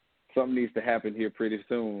hate it. Something needs to happen here pretty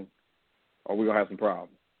soon, or we're going to have some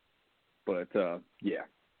problems. But, yeah.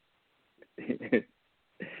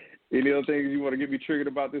 Any other things you want to get me triggered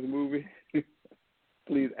about this movie?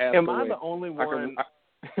 Please ask Am away. I the only one?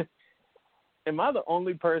 Am I the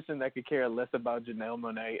only person that could care less about Janelle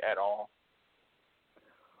Monáe at all?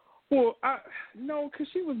 Well, no, because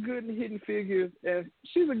she was good in Hidden Figures, and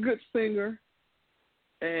she's a good singer,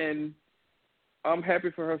 and I'm happy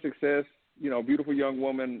for her success. Beautiful young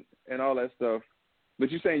woman and all that stuff. But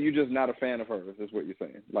you're saying you're just not a fan of hers, is what you're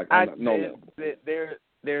saying? Like, no level.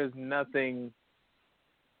 There's nothing.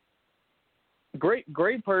 Great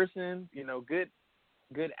person,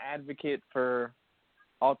 good advocate for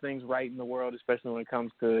all things right in the world, especially when it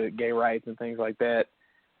comes to gay rights and things like that.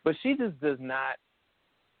 But she just does not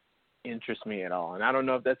interest me at all. And I don't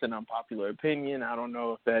know if that's an unpopular opinion. I don't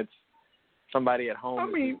know if that's somebody at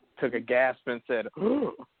home took a gasp and said,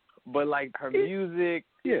 oh. But, like, her music,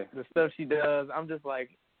 the stuff she does, I'm just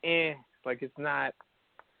like, Like, it's not,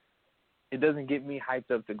 it doesn't get me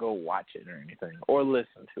hyped up to go watch it or anything or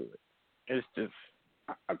listen to it. It's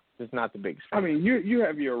just not the biggest fan. I mean, you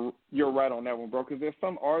have you're right on that one, bro, because there's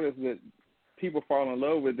some artists that people fall in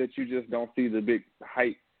love with that you just don't see the big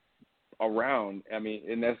hype around. I mean,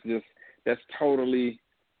 and that's totally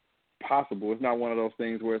possible. It's not one of those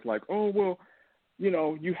things where it's like, oh, well,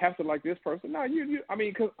 you have to like this person. No, I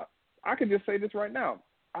mean, because I can just say this right now.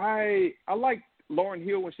 I like Lauryn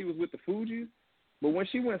Hill when she was with the Fugees, but when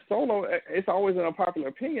she went solo, it's always an unpopular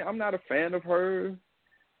opinion. I'm not a fan of her.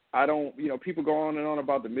 I don't, people go on and on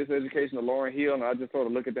about the miseducation of Lauryn Hill, and I just sort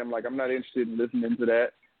of look at them like I'm not interested in listening to that.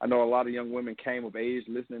 I know a lot of young women came of age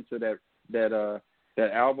listening to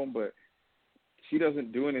that album, but she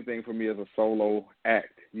doesn't do anything for me as a solo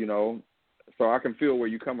act, So I can feel where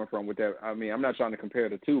you're coming from with that. I mean, I'm not trying to compare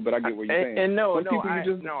the two, but I get what you're saying. And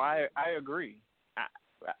I agree.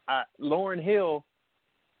 Lauryn Hill,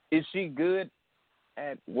 is she good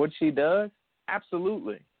at what she does?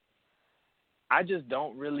 Absolutely. I just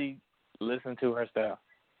don't really listen to her stuff,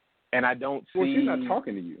 and I don't see. Well, she's not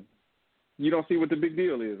talking to you. You don't see what the big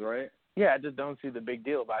deal is, right? Yeah, I just don't see the big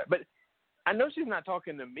deal about it. But I know she's not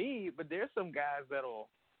talking to me. But there's some guys that'll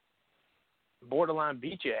borderline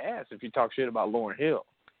beat your ass if you talk shit about Lauryn Hill.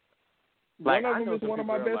 Like, one of them is one of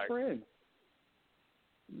my best friends.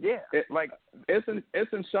 Yeah, Essen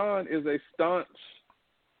Sean is a staunch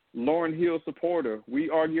Lauryn Hill supporter. We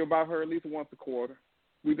argue about her at least once a quarter.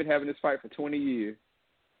 We've been having this fight for 20 years.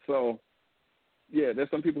 So, yeah,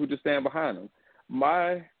 there's some people who just stand behind them.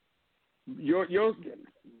 Your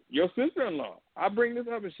sister-in-law, I bring this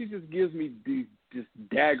up, and she just gives me these just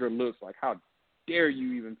dagger looks like, how dare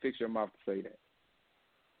you even fix your mouth to say that?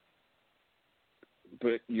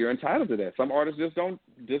 But you're entitled to that. Some artists just don't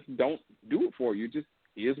do it for you. It just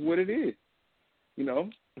is what it is.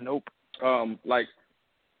 Nope. Like,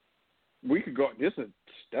 we could go.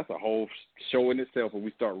 That's a whole show in itself when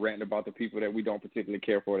we start ranting about the people that we don't particularly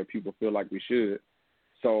care for that people feel like we should.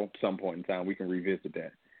 So, at some point in time, we can revisit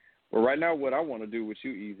that. But right now, what I want to do with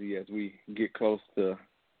you, Easy, as we get close to,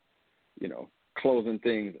 closing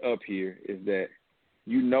things up here, is that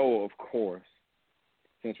of course,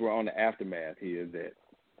 since we're on the aftermath here, that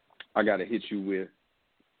I got to hit you with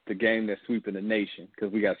the game that's sweeping the nation,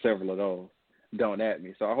 because we got several of those. Don't at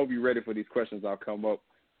me. So I hope you're ready for these questions I'll come up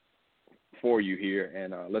for you here,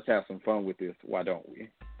 and let's have some fun with this. Why don't we?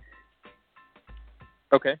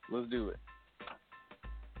 Okay, let's do it.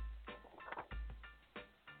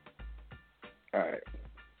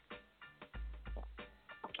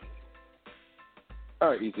 All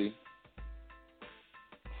right, Easy.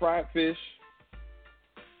 Fried fish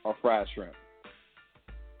or fried shrimp?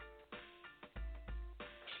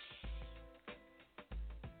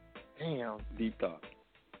 Damn. Deep thought.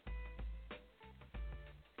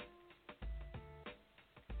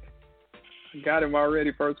 Got him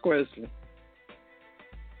already. First question.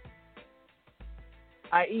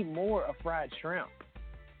 I eat more of fried shrimp,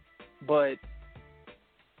 but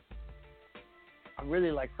I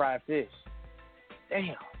really like fried fish.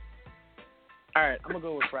 Damn. All right, I'm gonna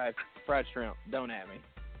go with fried shrimp. Don't at me.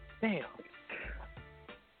 Damn.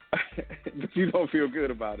 But you don't feel good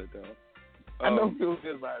about it, though. I don't feel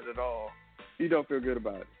good about it at all. You don't feel good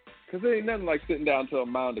about it. Because there ain't nothing like sitting down to a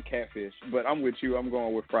mound of catfish. But I'm with you. I'm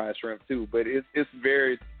going with fried shrimp, too. But it's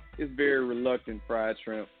very reluctant fried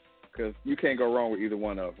shrimp, because you can't go wrong with either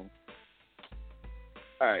one of them.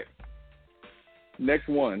 All right. Next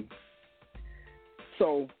one.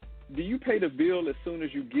 So, do you pay the bill as soon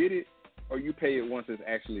as you get it, or you pay it once it's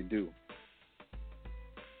actually due?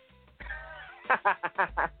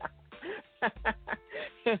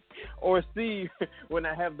 Or C, when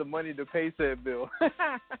I have the money to pay said bill.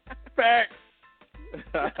 Fact.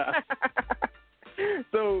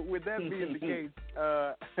 So with that being the case,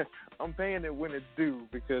 I'm paying it when it's due,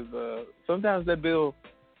 because sometimes that bill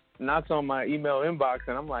knocks on my email inbox,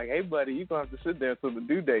 and I'm like, hey, buddy, you're going to have to sit there until the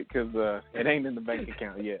due date, because it ain't in the bank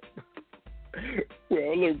account yet.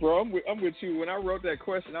 Well, look, bro, I'm with you. When I wrote that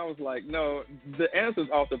question, I was like, no, the answer's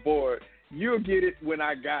off the board. You'll get it when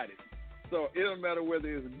I got it. So it don't matter whether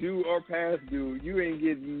it's due or past due. You ain't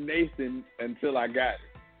getting Nathan until I got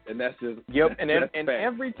it, and that's just Yep. That's And fact.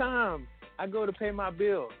 every time I go to pay my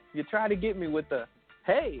bill, you try to get me with the,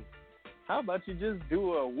 hey, how about you just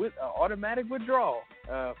do a automatic withdrawal?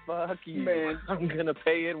 Fuck you, Man. I'm gonna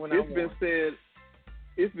pay it when I want.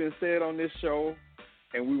 It's been said on this show,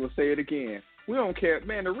 and we will say it again. We don't care,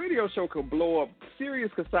 man. The radio show could blow up.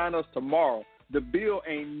 Sirius could sign us tomorrow. The bill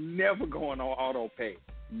ain't never going on auto pay.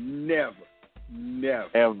 Never.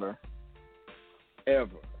 Ever.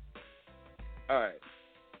 All right.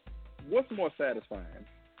 What's more satisfying?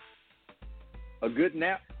 A good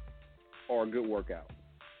nap or a good workout?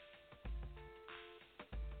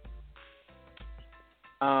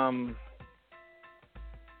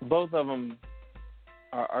 Both of them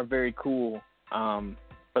are very cool.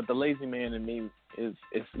 But the lazy man in me is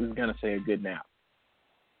gonna say a good nap.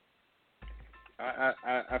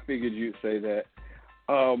 I figured you'd say that.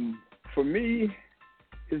 For me,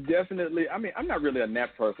 it's definitely. I mean, I'm not really a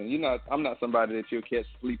nap person. I'm not somebody that you'll catch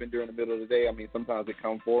sleeping during the middle of the day. I mean, sometimes it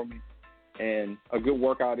comes for me, and a good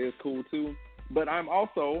workout is cool too. But I'm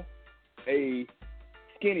also a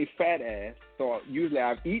skinny fat ass, so usually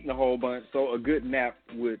I've eaten a whole bunch. So a good nap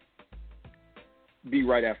would be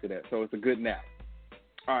right after that. So it's a good nap.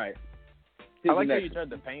 All right. I like how you tried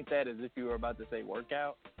to paint that as if you were about to say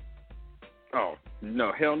workout. Oh,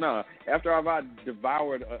 no, hell no. After I've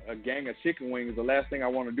devoured a gang of chicken wings, the last thing I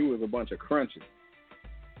want to do is a bunch of crunches.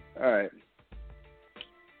 All right.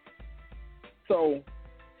 So,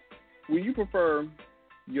 will you prefer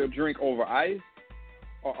your drink over ice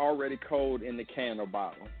or already cold in the can or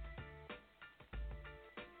bottle?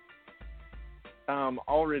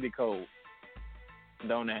 Already cold.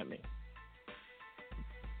 Don't at me.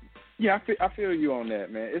 Yeah, I feel you on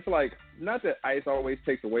that, man. It's like, not that ice always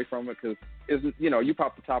takes away from it, because you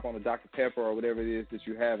pop the top on a Dr. Pepper or whatever it is that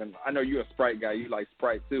you have, and I know you're a Sprite guy, you like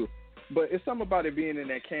Sprite too, but it's something about it being in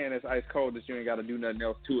that can that's ice cold that you ain't got to do nothing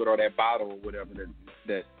else to it, or that bottle or whatever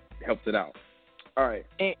that helps it out. All right.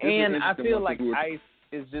 And I feel like ice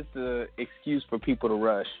is just an excuse for people to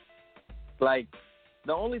rush. Like,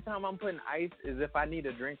 the only time I'm putting ice is if I need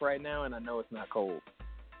a drink right now and I know it's not cold.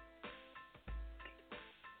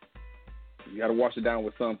 You got to wash it down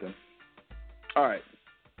with something. All right.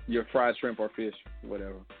 Your fried shrimp or fish,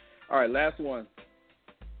 whatever. All right, last one.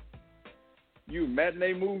 You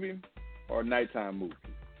matinee movie or nighttime movie?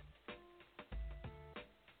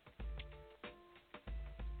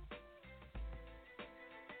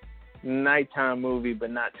 Nighttime movie, but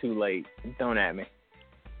not too late. Don't at me.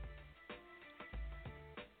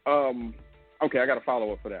 Okay, I got a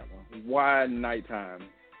follow-up for that one. Why nighttime?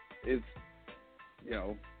 It's,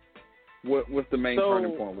 what's the main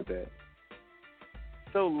turning point with that?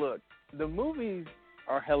 So, look, the movies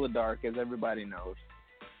are hella dark, as everybody knows.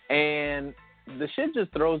 And the shit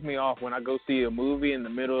just throws me off when I go see a movie in the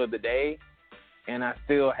middle of the day and I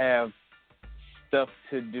still have stuff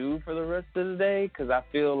to do for the rest of the day, because I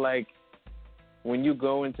feel like when you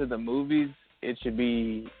go into the movies, it should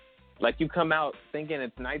be like you come out thinking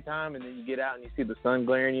it's nighttime and then you get out and you see the sun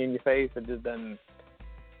glaring you in your face. It just doesn't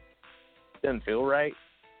feel right.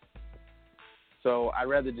 So I'd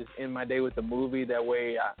rather just end my day with a movie. That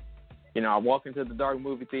way, I walk into the dark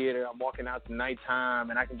movie theater, I'm walking out to nighttime,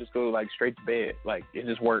 and I can just go, like, straight to bed. Like, it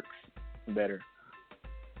just works better.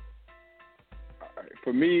 All right.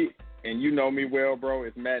 For me, and you know me well, bro,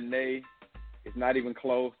 it's matinee. It's not even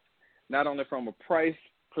close. Not only from a price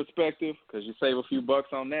perspective, because you save a few bucks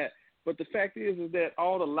on that, but the fact is that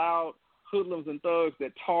all the loud hoodlums and thugs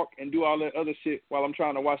that talk and do all that other shit while I'm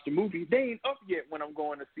trying to watch the movie, they ain't up yet when I'm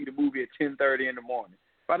going to see the movie at 10:30 in the morning.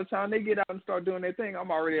 By the time they get out and start doing their thing, I'm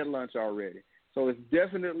already at lunch already. So it's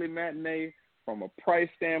definitely matinee from a price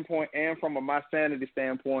standpoint and from my sanity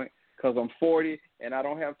standpoint, because I'm 40 and I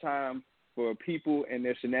don't have time for people and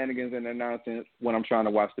their shenanigans and their nonsense when I'm trying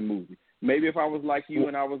to watch the movie. Maybe if I was like you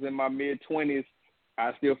and I was in my mid-20s,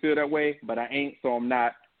 I still feel that way, but I ain't, so I'm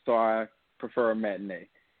not. So I prefer a matinee.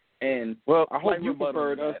 And well, I hope you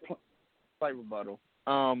preferred us. Slight rebuttal.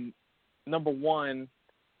 Number one,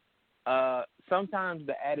 sometimes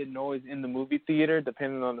the added noise in the movie theater,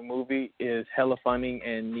 depending on the movie, is hella funny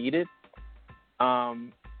and needed.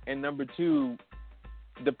 And number two,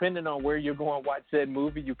 depending on where you're going to watch that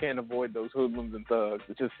movie, you can't avoid those hoodlums and thugs.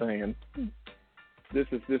 Just saying. This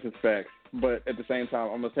is facts. But at the same time,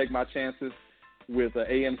 I'm going to take my chances with an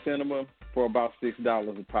AM Cinema for about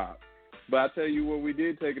 $6 a pop. But I tell you what, we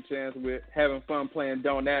did take a chance with, having fun playing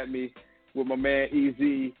Don't At Me with my man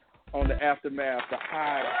EZ on the Aftermath, the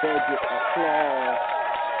high budget applause.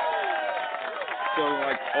 Feeling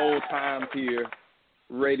like old times here,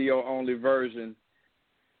 radio only version.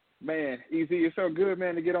 Man, Easy, it felt good,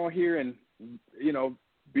 man, to get on here and, you know,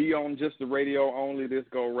 be on just the radio only this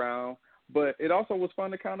go round. But it also was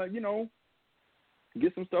fun to kind of, you know,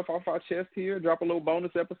 get some stuff off our chest here, drop a little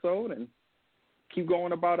bonus episode, and keep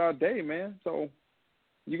going about our day, man. So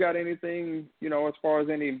you got anything, you know, as far as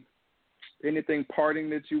anything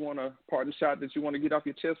parting shot that you want to get off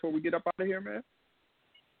your chest before we get up out of here, man?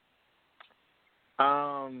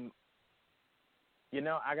 You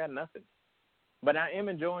know, I got nothing. But I am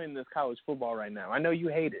enjoying this college football right now. I know you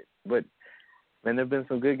hate it, but, man, there have been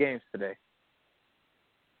some good games today.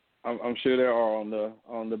 I'm sure there are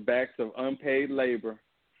on the backs of unpaid labor.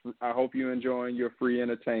 I hope you're enjoying your free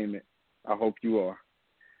entertainment. I hope you are.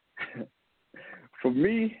 For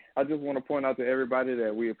me, I just want to point out to everybody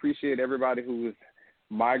that we appreciate everybody who has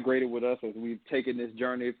migrated with us as we've taken this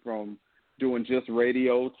journey from doing just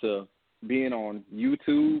radio to being on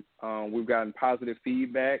YouTube. We've gotten positive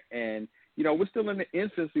feedback, and, you know, we're still in the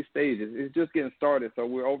infancy stages. It's just getting started, so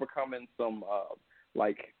we're overcoming some,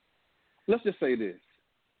 let's just say this.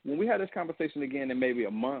 When we have this conversation again in maybe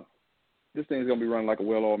a month, this thing's going to be running like a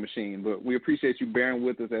well-oiled machine. But we appreciate you bearing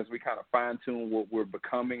with us as we kind of fine-tune what we're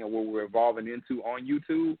becoming and what we're evolving into on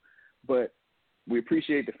YouTube. But we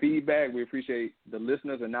appreciate the feedback. We appreciate the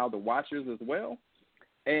listeners and now the watchers as well.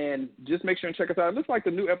 And just make sure and check us out. It looks like the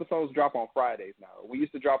new episodes drop on Fridays now. We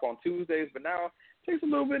used to drop on Tuesdays, but now it takes a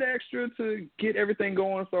little bit extra to get everything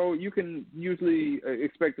going. So you can usually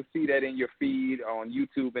expect to see that in your feed on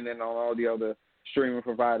YouTube and then on all the other streaming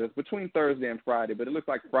providers between Thursday and Friday. But it looks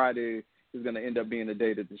like Friday is going to end up being the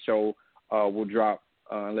day that the show will drop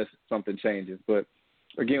unless something changes. But,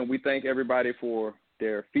 again, we thank everybody for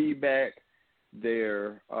their feedback,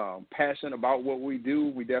 their passion about what we do.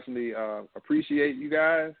 We definitely appreciate you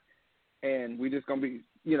guys. And we're just going to be,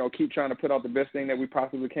 you know, keep trying to put out the best thing that we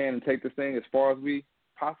possibly can and take this thing as far as we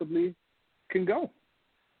possibly can go.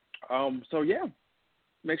 So, yeah,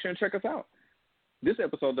 make sure and check us out. This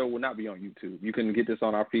episode, though, will not be on YouTube. You can get this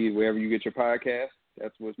on our feed wherever you get your podcast.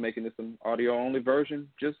 That's what's making this an audio-only version,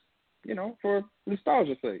 just, you know, for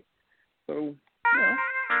nostalgia's sake. So, you know,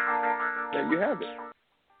 there you have it.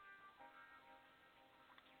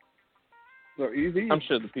 So, Easy. I'm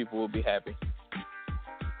sure the people will be happy.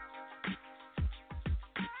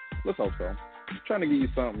 Let's hope so. I'm trying to give you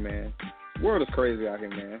something, man. The world is crazy out here,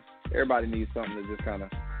 man. Everybody needs something to just kind of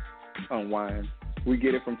unwind. We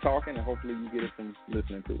get it from talking, and hopefully you get it from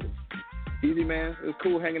listening to it. Easy, man. It was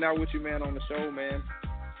cool hanging out with you, man, on the show, man.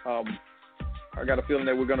 I got a feeling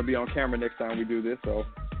that we're going to be on camera next time we do this, so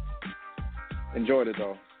enjoyed it,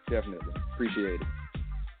 though. Definitely. Appreciate it.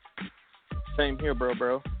 Same here,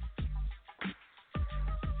 bro.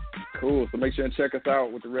 Cool. So make sure and check us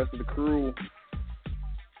out with the rest of the crew.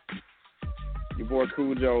 Your boy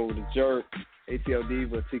Cujo, The Jerk, ATL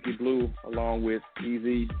Diva, Tiki Blue, along with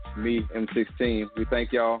Easy, me, M16. We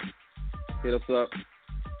thank y'all. Hit us up.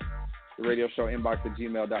 The radio show inbox at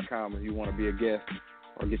gmail.com if you want to be a guest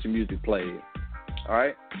or get your music played. All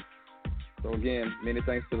right? So, again, many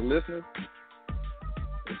thanks to the listeners,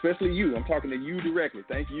 especially you. I'm talking to you directly.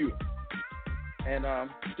 Thank you. And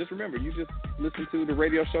just remember, you just listen to the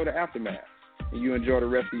radio show, The Aftermath, and you enjoy the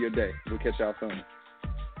rest of your day. We'll catch y'all soon.